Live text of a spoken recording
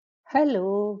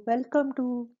Hello, welcome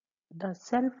to the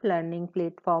Self Learning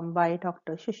Platform by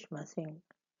Dr. Sushma Singh.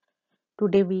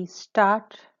 Today we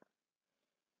start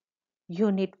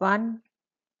Unit 1.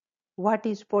 What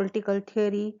is political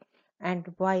theory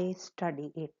and why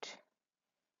study it?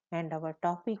 And our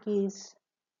topic is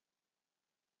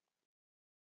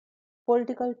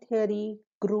political theory,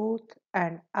 growth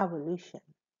and evolution.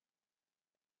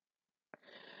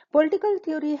 Political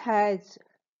theory has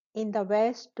in the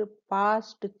West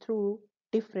passed through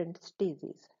different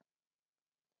stages.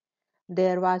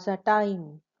 There was a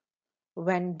time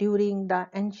when during the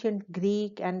ancient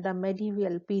Greek and the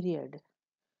medieval period,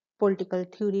 political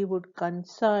theory would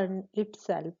concern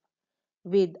itself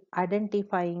with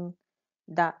identifying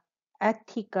the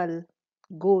ethical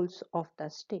goals of the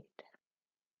state.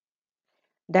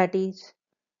 That is,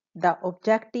 the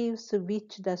objectives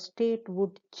which the state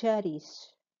would cherish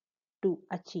to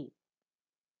achieve.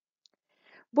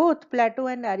 Both Plato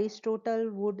and Aristotle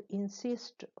would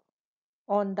insist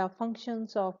on the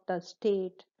functions of the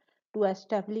state to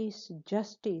establish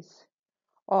justice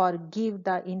or give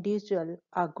the individual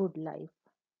a good life.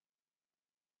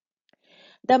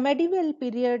 The medieval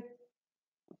period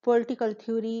political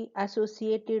theory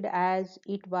associated as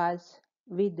it was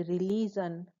with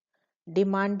religion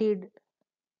demanded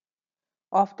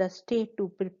of the state to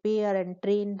prepare and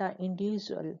train the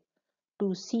individual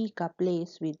to seek a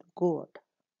place with God.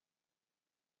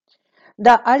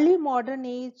 The early modern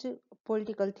age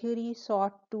political theory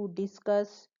sought to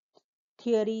discuss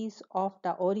theories of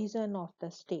the origin of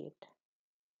the state,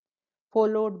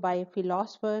 followed by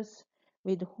philosophers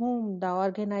with whom the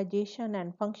organization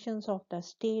and functions of the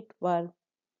state were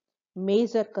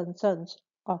major concerns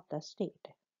of the state.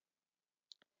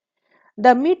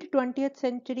 The mid 20th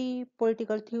century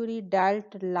political theory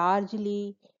dealt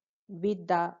largely with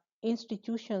the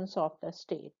institutions of the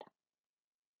state,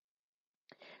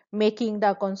 making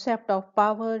the concept of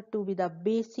power to be the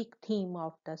basic theme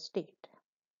of the state.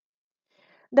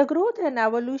 The growth and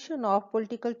evolution of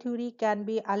political theory can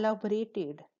be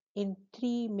elaborated in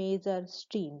three major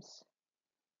streams.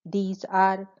 These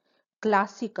are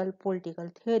classical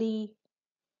political theory,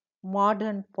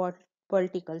 modern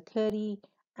political theory,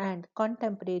 and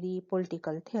contemporary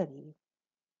political theory.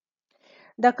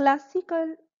 The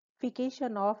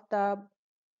classification of the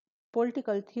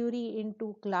political theory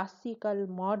into classical,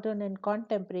 modern, and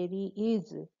contemporary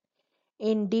is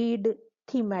indeed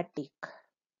thematic.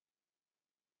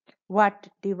 What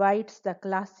divides the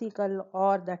classical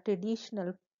or the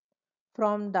traditional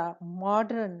from the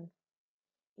modern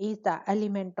is the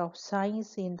element of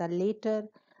science in the latter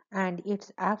and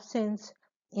its absence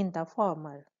in the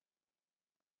former.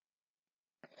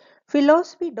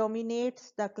 Philosophy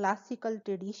dominates the classical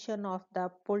tradition of the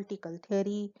political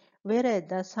theory, whereas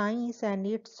the science and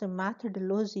its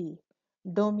methodology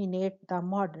dominate the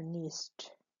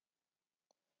modernist.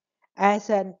 As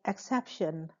an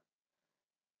exception,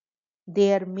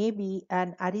 there may be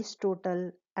an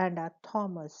Aristotle and a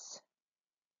Thomas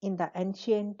in the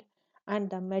ancient and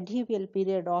the medieval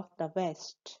period of the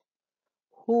West,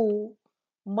 who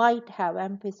might have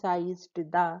emphasized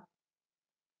the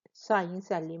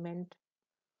science element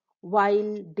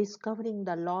while discovering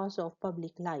the laws of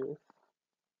public life.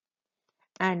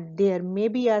 And there may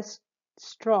be a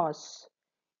Strauss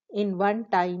in one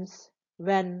times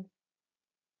when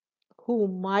who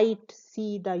might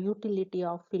see the utility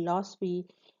of philosophy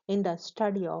in the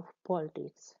study of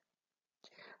politics.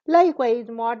 Likewise,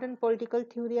 modern political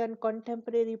theory and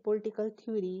contemporary political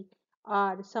theory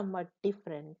are somewhat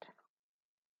different,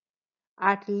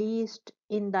 at least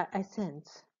in the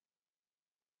essence.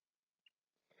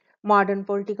 Modern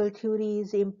political theory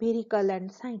is empirical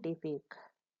and scientific,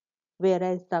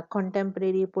 whereas the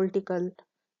contemporary political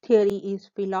theory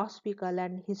is philosophical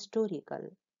and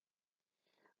historical.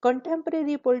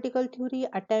 Contemporary political theory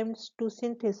attempts to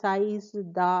synthesize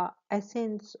the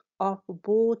essence of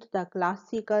both the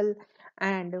classical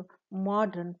and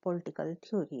modern political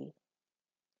theory.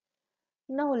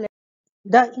 Now,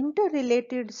 the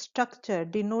interrelated structure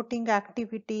denoting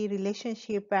activity,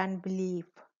 relationship, and belief,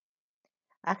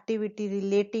 activity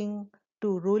relating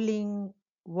to ruling,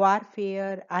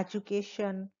 warfare,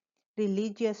 education,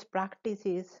 religious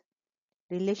practices,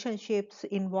 relationships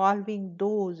involving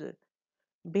those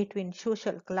between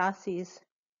social classes,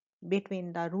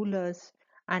 between the rulers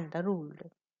and the ruled,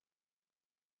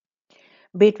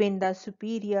 between the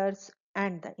superiors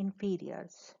and the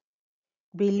inferiors.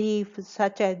 Beliefs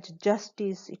such as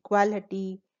justice,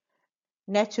 equality,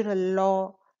 natural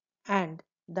law, and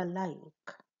the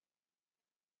like.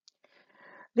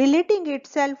 Relating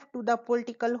itself to the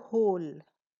political whole,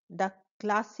 the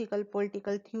classical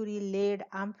political theory laid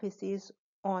emphasis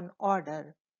on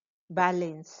order,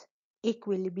 balance,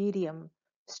 equilibrium,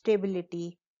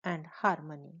 stability, and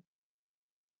harmony.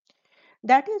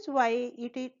 That is why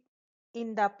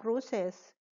in the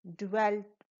process dwelt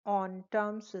on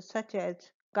terms such as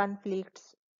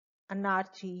conflicts,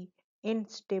 anarchy,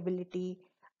 instability,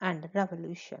 and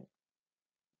revolution.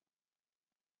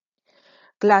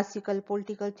 Classical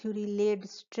political theory laid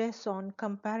stress on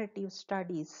comparative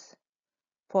studies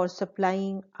for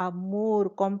supplying a more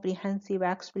comprehensive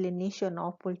explanation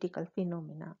of political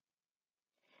phenomena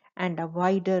and a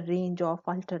wider range of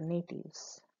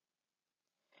alternatives.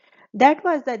 That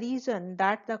was the reason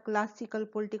that the classical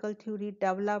political theory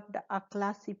developed a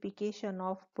classification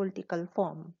of political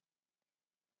form.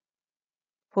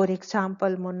 For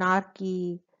example,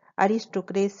 monarchy,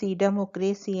 aristocracy,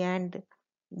 democracy, and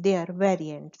their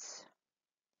variants,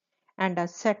 and a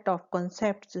set of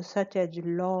concepts such as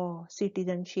law,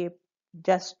 citizenship,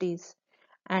 justice,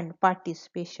 and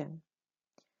participation,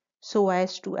 so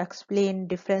as to explain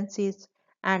differences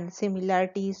and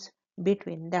similarities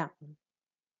between them.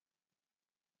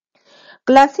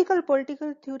 Classical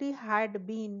political theory had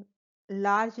been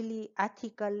largely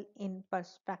ethical in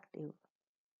perspective.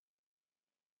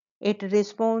 Its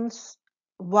response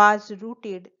was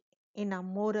rooted in a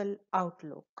moral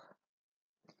outlook.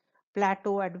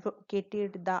 Plato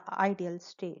advocated the ideal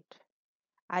state,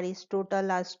 Aristotle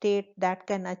a state that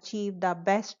can achieve the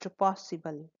best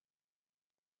possible,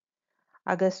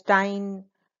 Augustine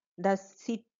the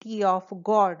city of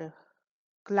God.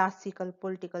 Classical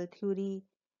political theory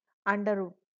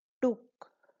undertook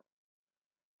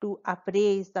to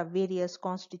appraise the various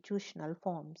constitutional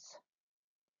forms,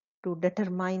 to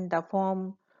determine the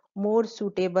form more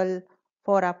suitable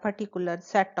for a particular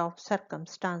set of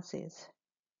circumstances,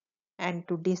 and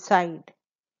to decide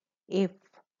if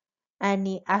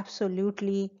any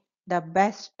absolutely the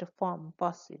best form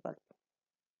possible.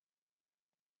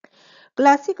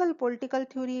 Classical political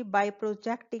theory, by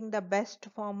projecting the best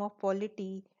form of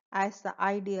polity as the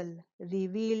ideal,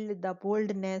 revealed the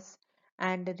boldness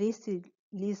and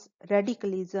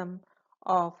radicalism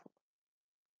of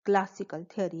classical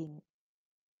theory.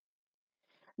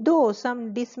 Though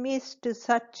some dismissed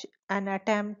such an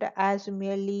attempt as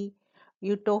merely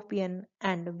utopian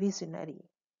and visionary.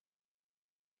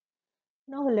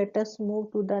 Now let us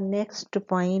move to the next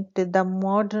point, the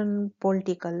modern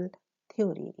political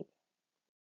theory.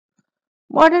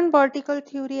 Modern political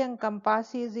theory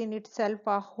encompasses in itself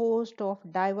a host of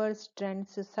diverse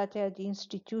trends such as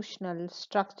institutional,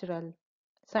 structural,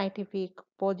 scientific,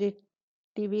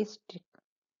 positivistic,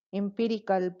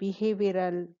 empirical,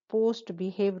 behavioral,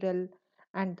 post-behavioral,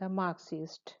 and the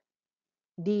Marxist.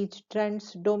 These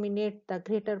trends dominate the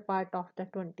greater part of the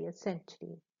 20th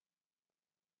century.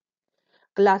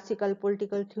 Classical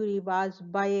political theory was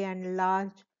by and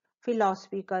large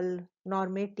philosophical,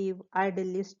 normative,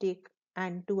 idealistic,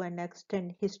 and to an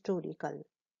extent historical.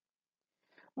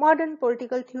 Modern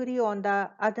political theory, on the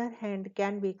other hand,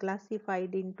 can be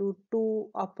classified into two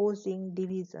opposing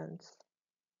divisions: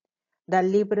 the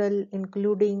liberal,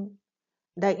 including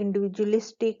the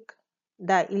individualistic,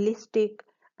 the illistic,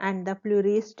 and the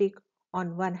pluralistic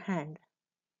on one hand,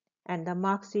 and the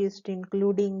Marxist,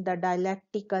 including the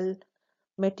dialectical,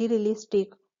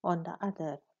 materialistic on the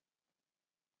other.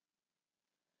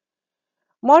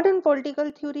 Modern political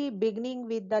theory, beginning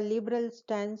with the liberal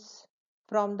stance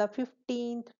from the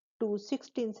 15th to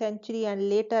 16th century and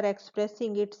later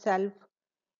expressing itself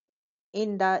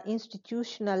in the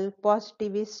institutional,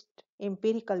 positivist,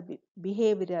 empirical,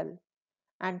 behavioral,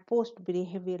 and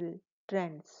post-behavioral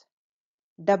trends,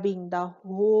 dubbing the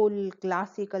whole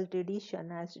classical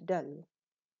tradition as dull.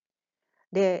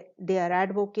 They are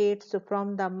advocates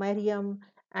from the Merriam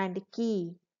and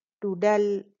Key to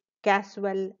Dell,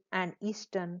 Caswell, and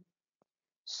Easton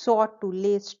sought to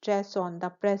lay stress on the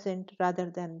present rather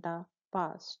than the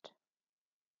past,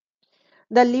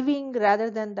 the living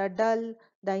rather than the dull,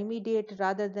 the immediate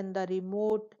rather than the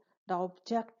remote, the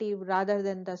objective rather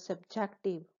than the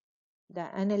subjective, the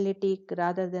analytic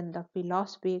rather than the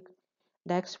philosophic,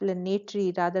 the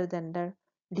explanatory rather than the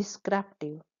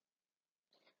descriptive,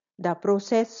 the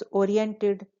process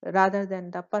oriented rather than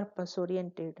the purpose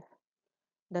oriented,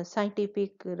 the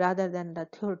scientific rather than the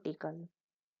theoretical.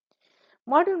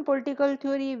 Modern political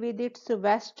theory, with its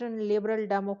Western liberal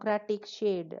democratic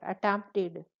shade,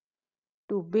 attempted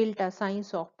to build a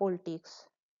science of politics,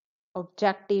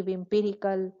 objective,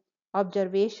 empirical,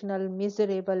 observational,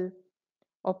 measurable,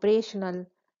 operational,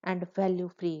 and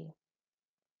value free.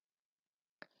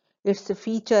 Its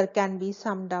feature can be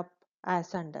summed up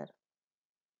as under.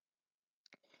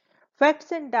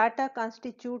 Facts and data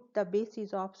constitute the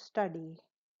basis of study.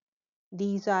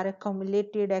 These are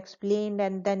accumulated, explained,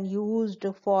 and then used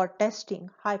for testing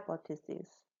hypotheses.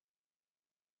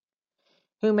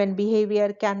 Human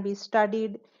behavior can be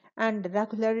studied, and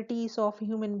regularities of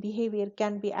human behavior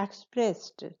can be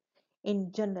expressed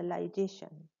in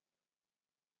generalization.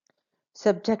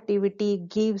 Subjectivity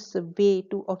gives way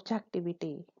to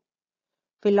objectivity,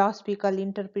 philosophical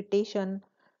interpretation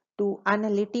to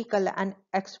analytical and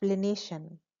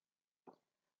explanation,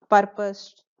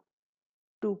 purpose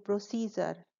to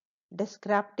procedure,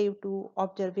 descriptive to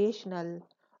observational,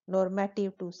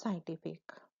 normative to scientific.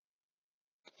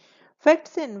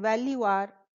 Facts and value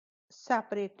are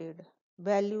separated.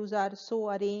 Values are so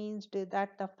arranged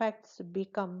that the facts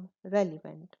become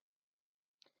relevant.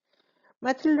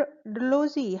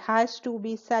 Methodology has to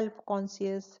be self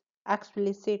conscious,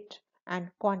 explicit,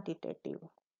 and quantitative.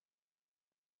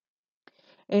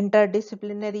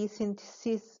 Interdisciplinary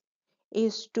synthesis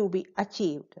is to be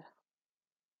achieved.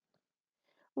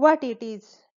 What it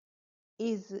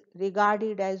is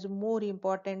regarded as more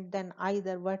important than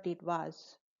either what it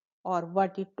was, or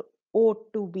what it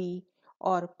ought to be,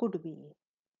 or could be.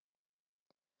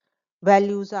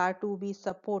 Values are to be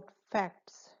support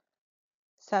facts,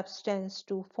 substance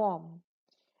to form,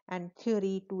 and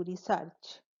theory to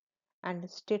research, and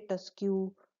status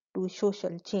quo to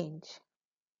social change.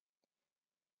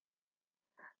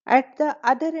 At the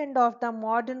other end of the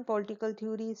modern political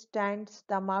theory stands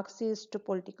the Marxist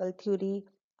political theory,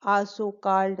 also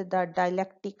called the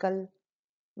dialectical,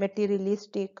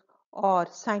 materialistic, or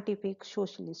scientific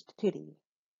socialist theory.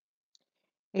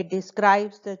 It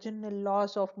describes the general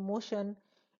laws of motion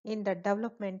in the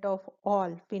development of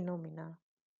all phenomena.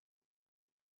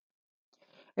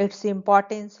 Its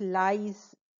importance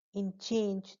lies in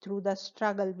change through the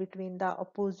struggle between the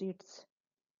opposites,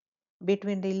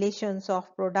 between relations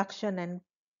of production and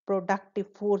productive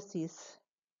forces,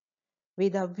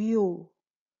 with a view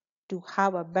to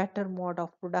have a better mode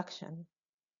of production,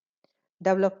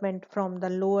 development from the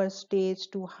lower stage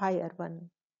to higher one,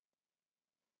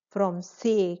 from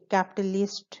say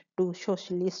capitalist to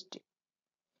socialist,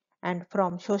 and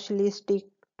from socialistic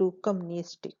to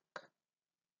communistic.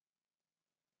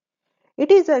 It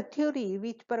is a theory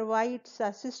which provides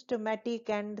a systematic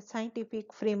and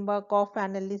scientific framework of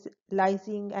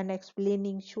analyzing and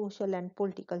explaining social and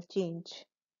political change.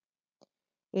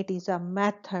 It is a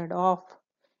method of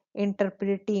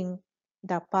interpreting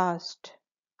the past,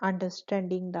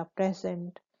 understanding the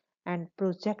present, and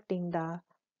projecting the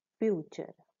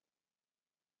future.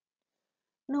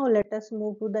 Now let us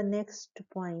move to the next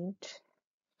point,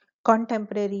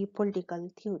 contemporary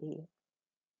political theory.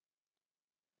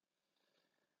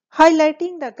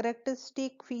 Highlighting the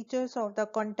characteristic features of the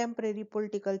contemporary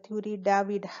political theory,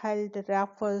 David Held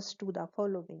refers to the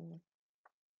following.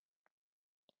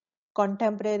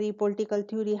 Contemporary political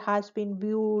theory has been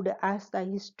viewed as the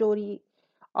history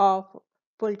of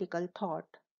political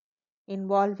thought,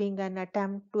 involving an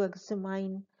attempt to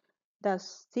examine the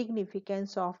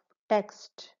significance of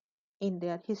text in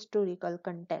their historical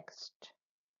context.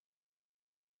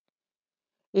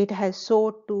 It has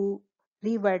sought to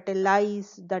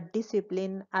revitalize the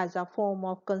discipline as a form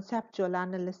of conceptual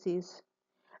analysis,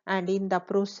 and in the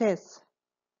process,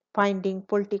 finding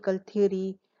political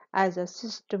theory as a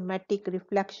systematic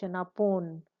reflection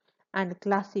upon and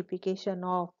classification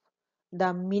of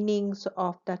the meanings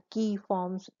of the key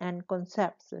forms and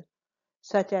concepts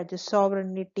such as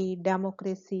sovereignty,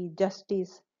 democracy,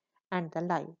 justice, and the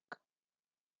like.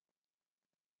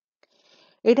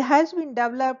 It has been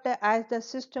developed as the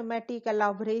systematic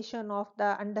elaboration of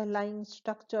the underlying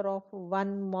structure of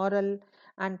one moral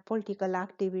and political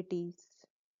activities,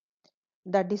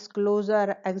 the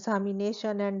disclosure,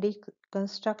 examination, and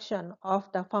reconstruction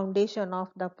of the foundation of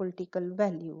the political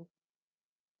value.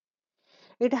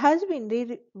 It has been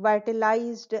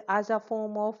revitalized as a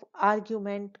form of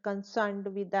argument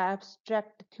concerned with the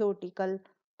abstract theoretical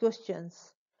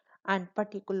questions and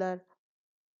particular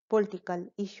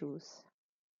political issues.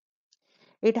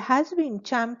 It has been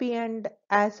championed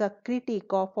as a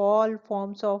critique of all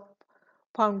forms of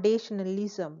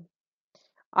foundationalism,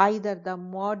 either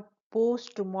the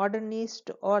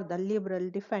post-modernist or the liberal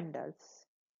defenders.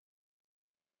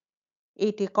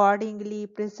 It accordingly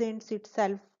presents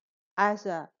itself as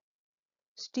a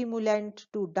stimulant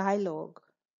to dialogue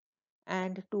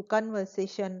and to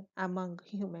conversation among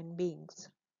human beings.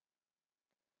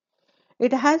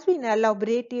 It has been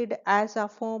elaborated as a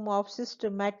form of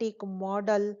systematic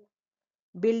model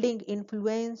building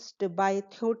influenced by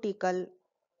theoretical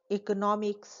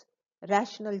economics,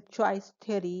 rational choice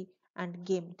theory, and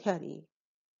game theory.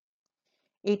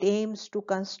 It aims to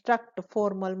construct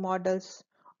formal models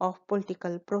of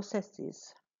political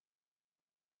processes.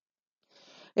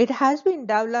 It has been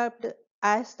developed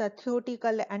as the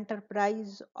theoretical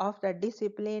enterprise of the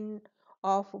discipline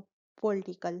of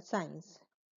political science.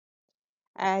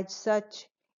 As such,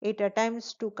 it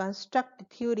attempts to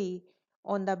construct theory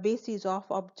on the basis of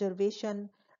observation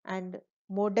and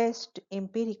modest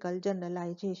empirical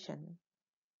generalization.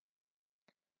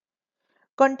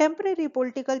 Contemporary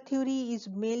political theory is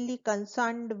mainly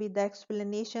concerned with the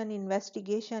explanation,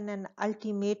 investigation, and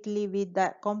ultimately with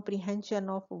the comprehension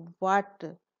of what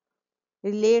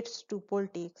relates to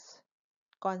politics,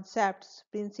 concepts,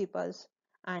 principles,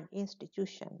 and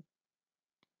institutions.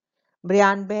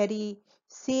 Brian Barry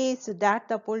says that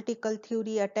the political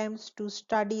theory attempts to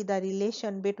study the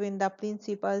relation between the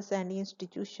principles and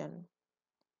institutions.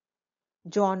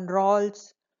 John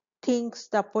Rawls thinks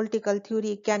the political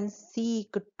theory can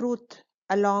seek truth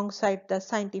alongside the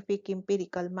scientific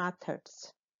empirical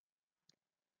methods.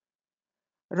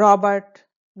 Robert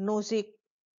Nozick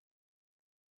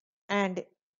and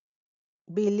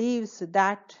believes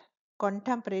that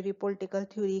contemporary political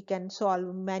theory can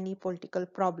solve many political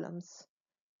problems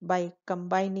by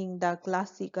combining the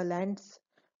classical ends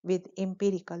with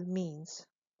empirical means.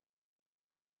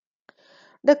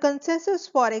 The consensus,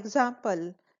 for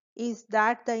example, is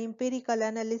that the empirical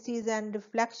analysis and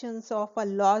reflections of a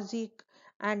logic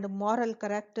and moral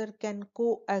character can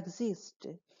coexist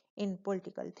in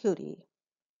political theory.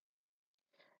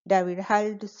 David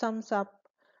Held sums up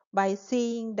by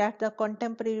saying that the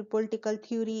contemporary political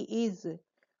theory is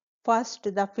first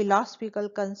the philosophical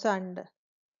concerned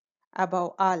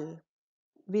above all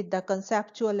with the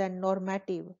conceptual and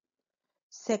normative.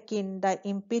 Second, the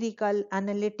empirical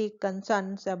analytic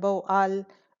concerns above all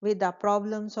with the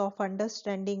problems of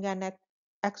understanding and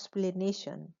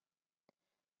explanation.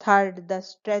 Third, the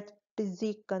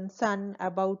strategic concern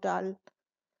about all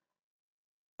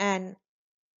an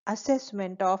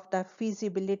assessment of the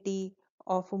feasibility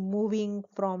of moving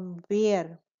from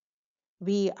where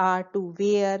we are to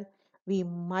where we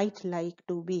might like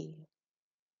to be.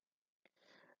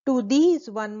 To these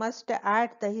one must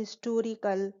add the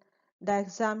historical, the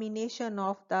examination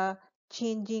of the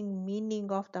changing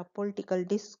meaning of the political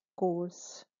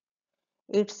discourse,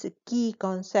 its key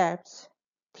concepts,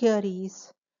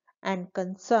 theories, and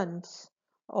concerns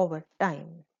over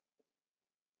time.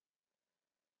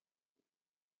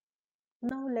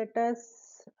 Now let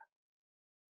us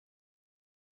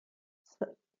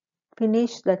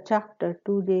finish the chapter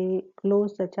today,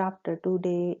 close the chapter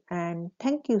today, and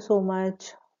thank you so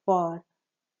much for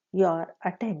your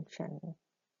attention.